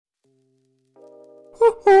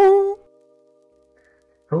Hello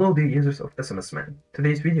dear users of SMS-MAN.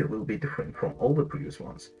 Today's video will be different from all the previous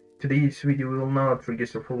ones. Today's video will not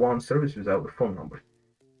register for one service without a phone number.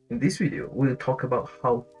 In this video, we'll talk about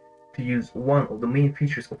how to use one of the main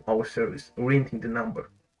features of our service, renting the number.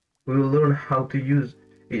 We will learn how to use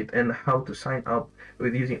it and how to sign up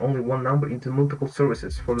with using only one number into multiple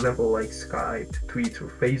services, for example like Skype, Twitter,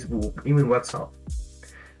 Facebook, even WhatsApp.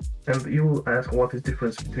 And you will ask what is the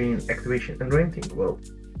difference between activation and renting. Well,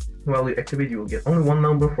 while you activate, you will get only one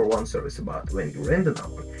number for one service, but when you rent the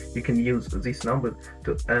number, you can use this number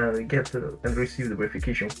to get and receive the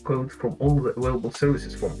verification code from all the available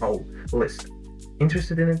services from our list.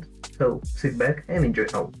 Interested in it? So sit back and enjoy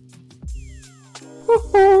out.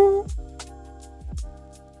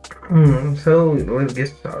 So let's get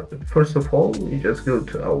started. First of all, you just go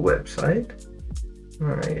to our website.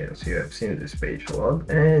 Yes, you have seen this page a lot,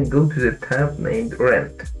 and go to the tab named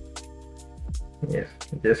Rent. Yes,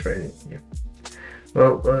 just right in here.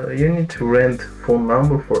 Well, you need to rent phone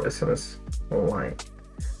number for SMS online.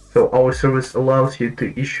 So our service allows you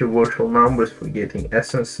to issue virtual numbers for getting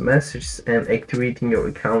SMS messages and activating your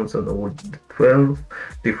accounts on over 12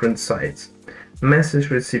 different sites. Message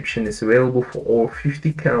reception is available for over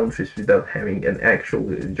 50 countries without having an actual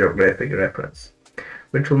geographic reference.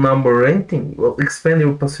 Virtual number renting will expand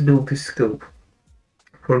your possibility scope.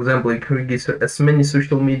 For example, you can register as many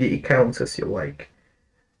social media accounts as you like.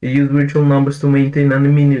 You use virtual numbers to maintain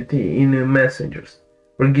anonymity in messengers.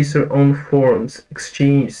 Register on forums,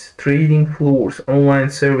 exchanges, trading floors, online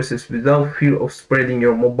services without fear of spreading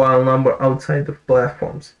your mobile number outside of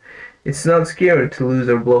platforms. It's not scary to lose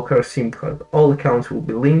or block our SIM card. All accounts will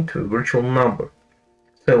be linked to a virtual number.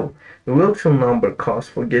 So, the virtual number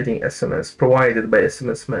cost for getting SMS provided by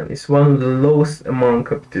SMS-MAN is one of the lowest among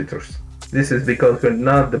competitors. This is because we're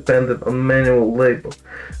not dependent on manual labor.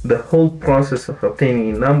 The whole process of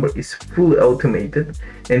obtaining a number is fully automated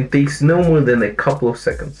and takes no more than a couple of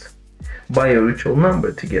seconds. Buy a virtual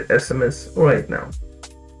number to get SMS right now.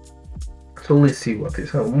 So let's see what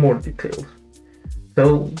is more details.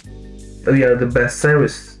 So we are the best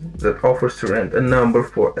service that offers to rent a number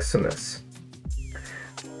for SMS.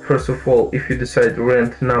 First of all, if you decide to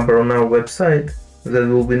rent a number on our website, that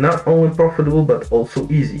will be not only profitable but also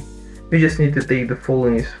easy. You just need to take the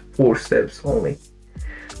following 4 steps only.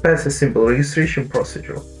 Pass a simple registration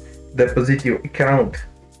procedure. Deposit your account.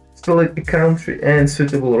 Select a country and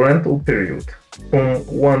suitable rental period from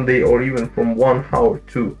 1 day or even from 1 hour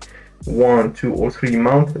to 1, 2 or 3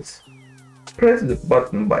 months. Press the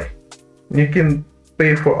button buy. You can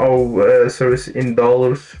pay for our service in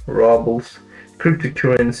dollars, rubles,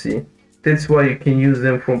 cryptocurrency. That's why you can use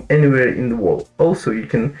them from anywhere in the world. Also, you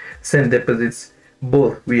can send deposits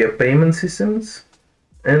both via payment systems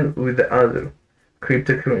and with the other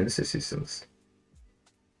cryptocurrency systems.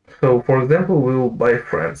 So for example, we will buy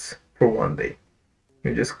France for 1 day.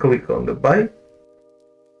 You just click on the buy.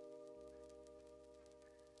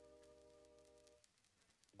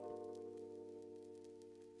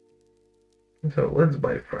 So let's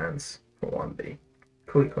buy France for 1 day.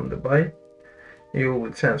 Click on the buy. You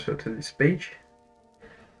will transfer to this page.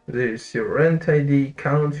 There is your rent ID,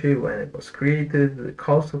 country, when it was created, the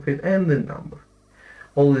cost of it, and the number.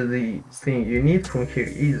 All of the thing you need from here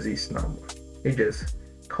is this number. You just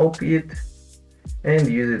copy it and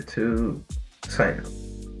use it to sign up.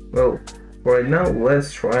 Well, right now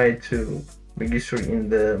let's try to register in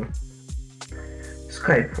the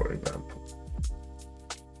Skype, for example.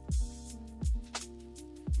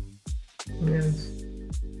 Yes.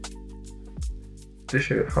 To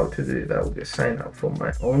show you how to do it, I will just sign up for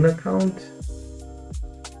my own account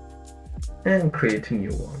and create a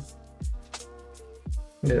new one.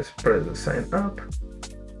 Just press the sign up.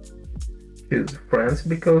 Choose France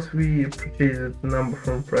because we purchased the number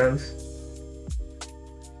from France.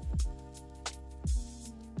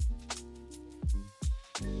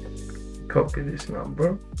 Copy this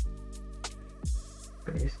number,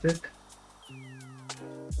 paste it.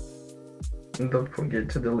 And don't forget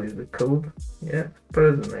to delete the code. Yeah,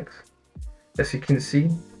 press the next. As you can see,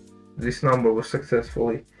 this number was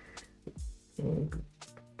successfully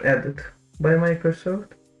added by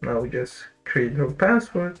Microsoft. Now we just create our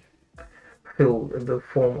password, fill the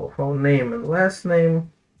form of our name and last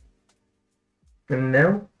name, and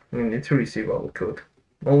now we need to receive our code.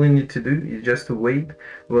 All you need to do is just to wait.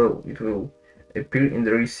 Well, it will appear in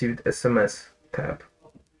the received SMS tab,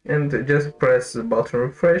 and just press the button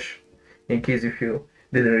refresh in case if you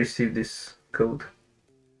didn't receive this code.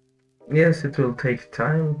 Yes, it will take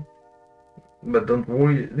time, but don't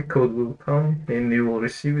worry, the code will come and you will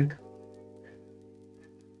receive it.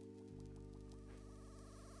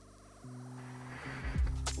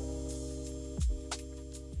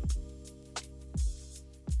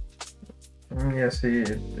 Yes,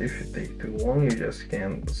 if you take too long, you just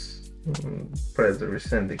can press the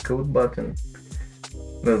resend the code button.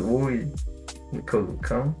 Don't worry, the code will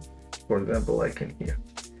come. For example, like in here.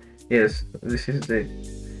 Yes, this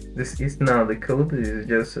is now the code. This is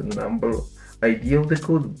just a number ID of the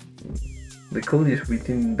code. The code is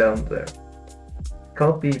written down there.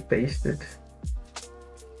 Copy, paste it,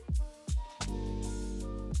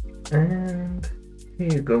 and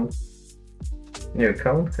here you go. Your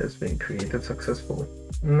account has been created successfully.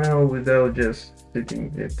 Now, without just sitting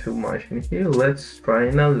there too much in here, let's try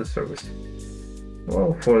another service.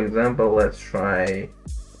 Well, for example, let's try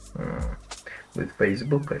with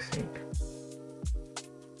Facebook, I think.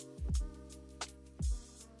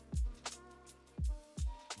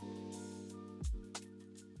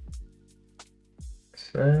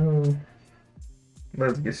 So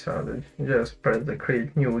let's get started. Just press the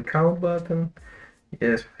create new account button.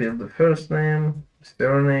 Yes, fill the first name,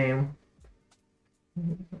 surname.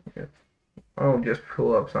 I'll just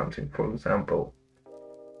fill up something, for example,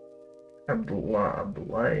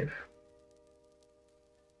 Abdullayev.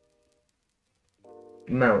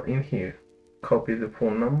 Now in here, copy the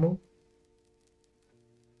phone number,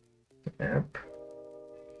 app,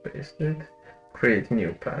 paste it, create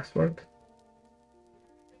new password.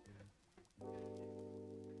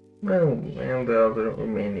 Well, and the other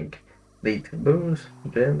remaining date of birth,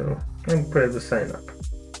 gender, and press the sign up.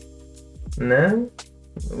 Now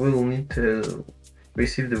we'll need to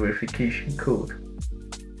receive the verification code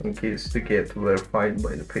in case to get verified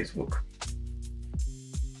by the Facebook.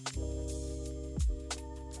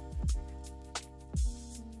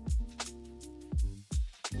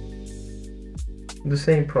 The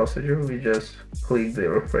same procedure, we just click the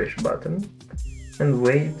refresh button and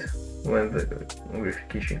wait when the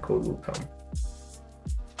verification code will come.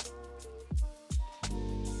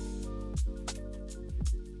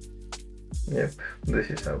 Yep, this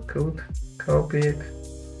is our code. Copy it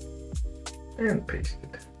and paste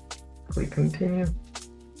it. Click continue.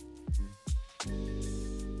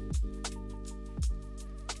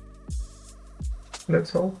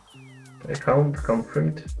 That's all. Account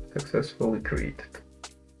confirmed, successfully created.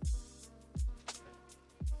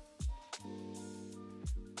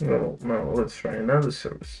 Well, now let's try another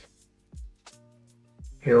service.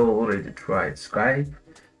 You already tried Skype,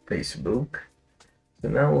 Facebook. So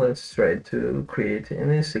now let's try to create an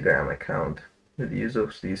Instagram account with use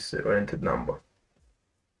of this rented number.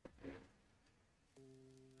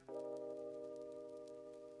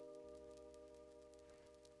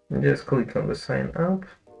 Just click on the sign up,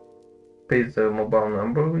 paste the mobile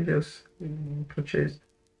number we just purchased.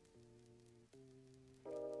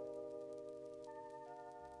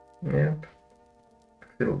 Yep.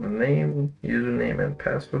 Fill the name, username and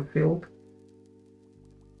password field.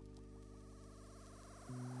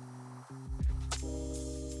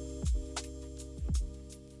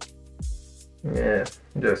 Yeah,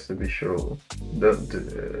 just to be sure, don't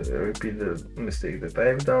repeat the mistake that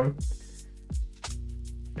I've done.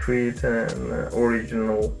 Create an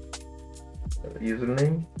original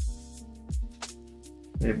username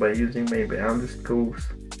by using maybe underscores.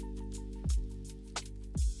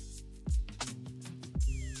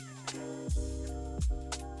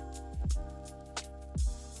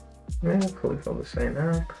 Yeah, click on the sign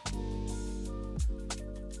up.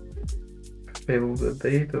 Fill the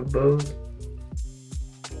date of birth.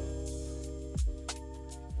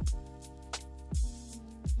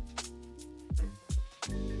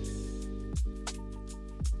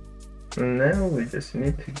 Now we just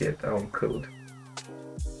need to get our code.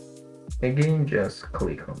 Again, just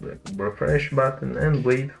click on the refresh button and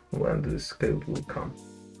wait when this code will come.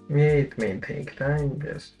 Yeah, it may take time,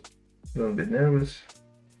 just don't be nervous.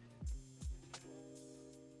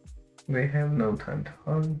 We have no time to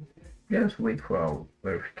hurry, just wait for our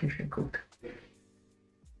verification code.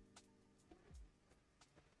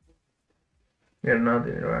 We are not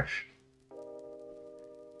in a rush.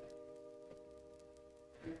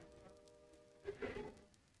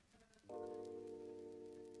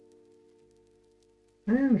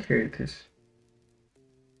 And here it is.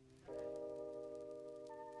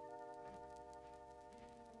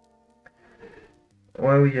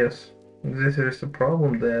 Well, yes, this is the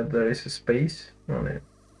problem, that there is a space on it,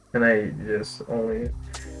 and I just only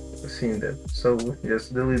seen that. So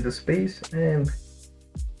just delete the space and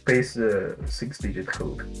paste the 6-digit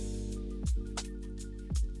code.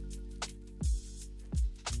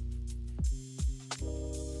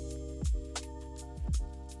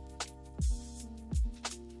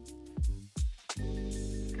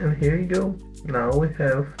 And here you go. Now we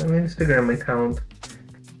have an Instagram account.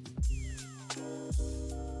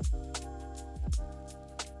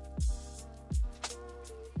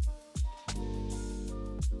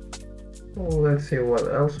 let's see what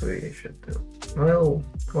else we should do. Well,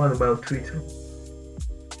 what about Twitter?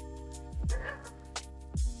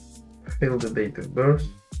 Fill the date of birth.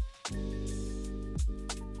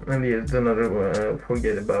 And yes, do not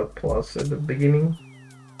forget about plus at the beginning.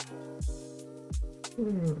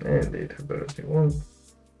 And date of birth you want.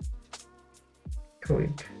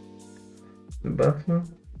 Click the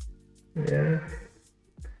button. Yeah.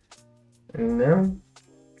 And now,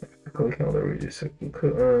 click on the register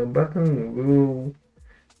button, we will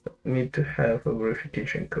need to have a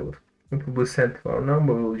verification code. If we will send to our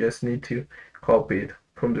number, we will just need to copy it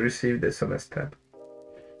from the received SMS tab.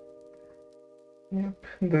 Yep,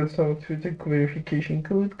 that's how to take verification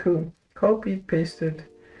code. Copy it, paste it,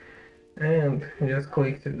 and just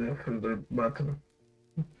click the further button.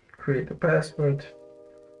 Create a password.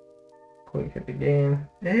 Click it again,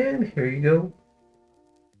 and here you go.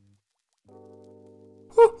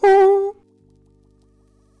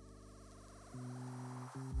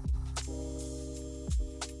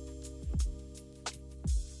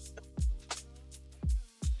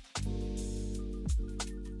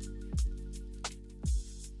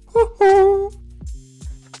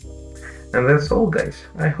 And that's all, guys.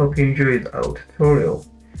 I hope you enjoyed our tutorial,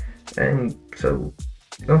 and so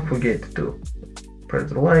don't forget to press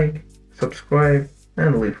the like, subscribe,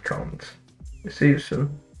 and leave comments. See you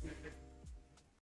soon.